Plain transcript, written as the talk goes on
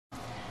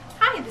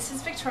this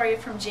is Victoria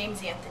from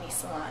James Anthony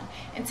Salon,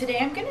 and today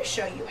I'm going to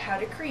show you how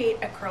to create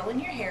a curl in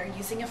your hair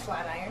using a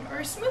flat iron or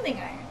a smoothing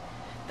iron.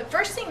 The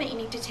first thing that you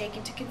need to take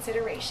into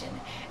consideration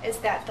is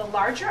that the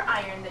larger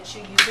iron that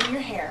you use in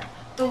your hair,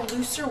 the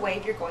looser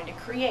wave you're going to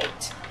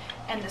create.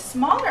 And the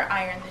smaller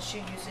iron that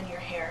you use in your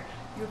hair,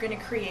 you're going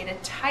to create a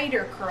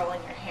tighter curl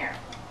in your hair.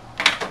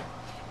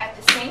 At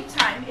the same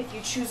time, if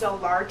you choose a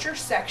larger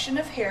section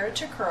of hair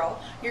to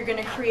curl, you're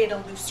going to create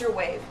a looser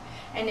wave.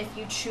 And if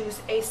you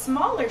choose a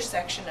smaller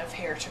section of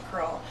hair to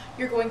curl,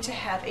 you're going to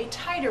have a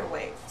tighter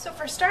wave. So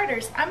for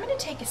starters, I'm going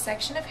to take a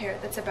section of hair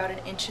that's about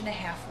 1.5 inches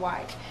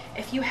wide.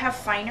 If you have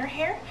finer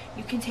hair,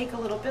 you can take a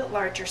little bit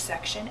larger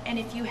section, and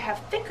if you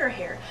have thicker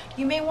hair,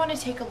 you may want to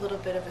take a little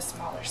bit of a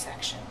smaller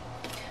section.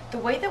 The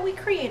way that we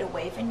create a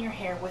wave in your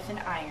hair with an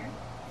iron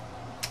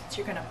is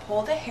you're going to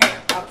pull the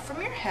hair out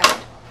from your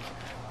head.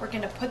 We're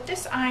going to put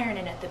this iron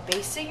in at the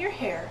base of your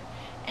hair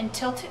and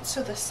tilt it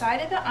so the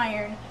side of the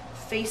iron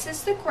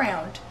faces the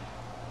ground,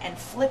 and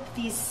flip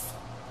these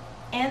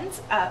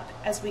ends up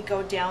as we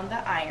go down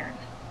the iron.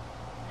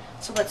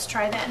 So let's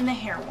try that in the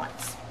hair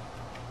once.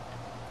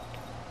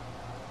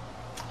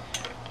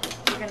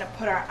 We're going to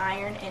put our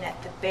iron in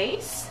at the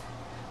base,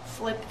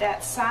 flip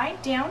that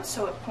side down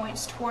so it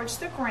points towards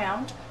the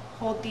ground,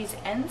 hold these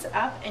ends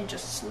up, and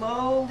just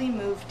slowly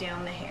move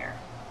down the hair.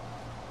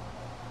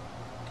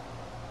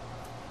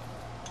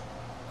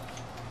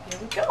 Here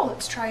we go.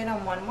 Let's try it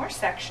on one more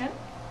section.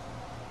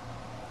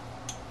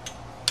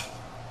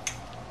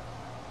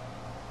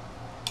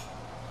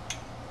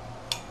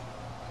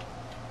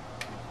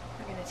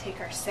 Take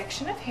our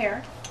section of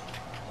hair,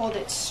 hold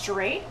it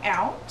straight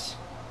out,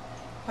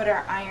 put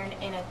our iron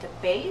in at the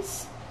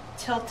base,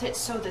 tilt it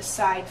so the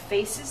side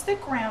faces the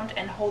ground,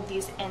 and hold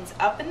these ends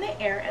up in the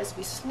air as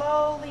we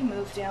slowly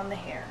move down the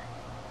hair.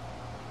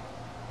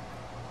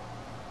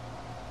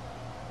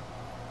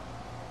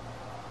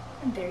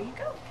 And there you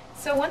go.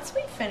 So once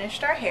we've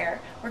finished our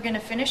hair, we're going to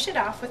finish it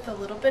off with a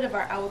little bit of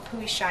our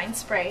Awapui Shine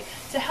Spray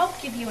to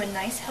help give you a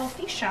nice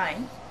healthy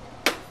shine.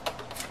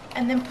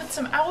 And then put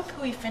some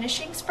Awapui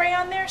finishing spray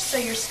on there so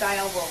your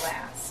style will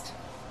last.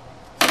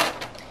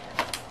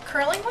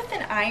 Curling with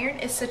an iron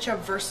is such a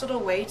versatile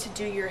way to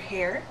do your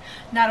hair.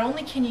 Not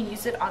only can you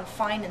use it on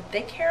fine and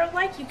thick hair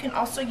alike, you can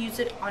also use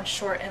it on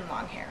short and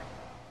long hair.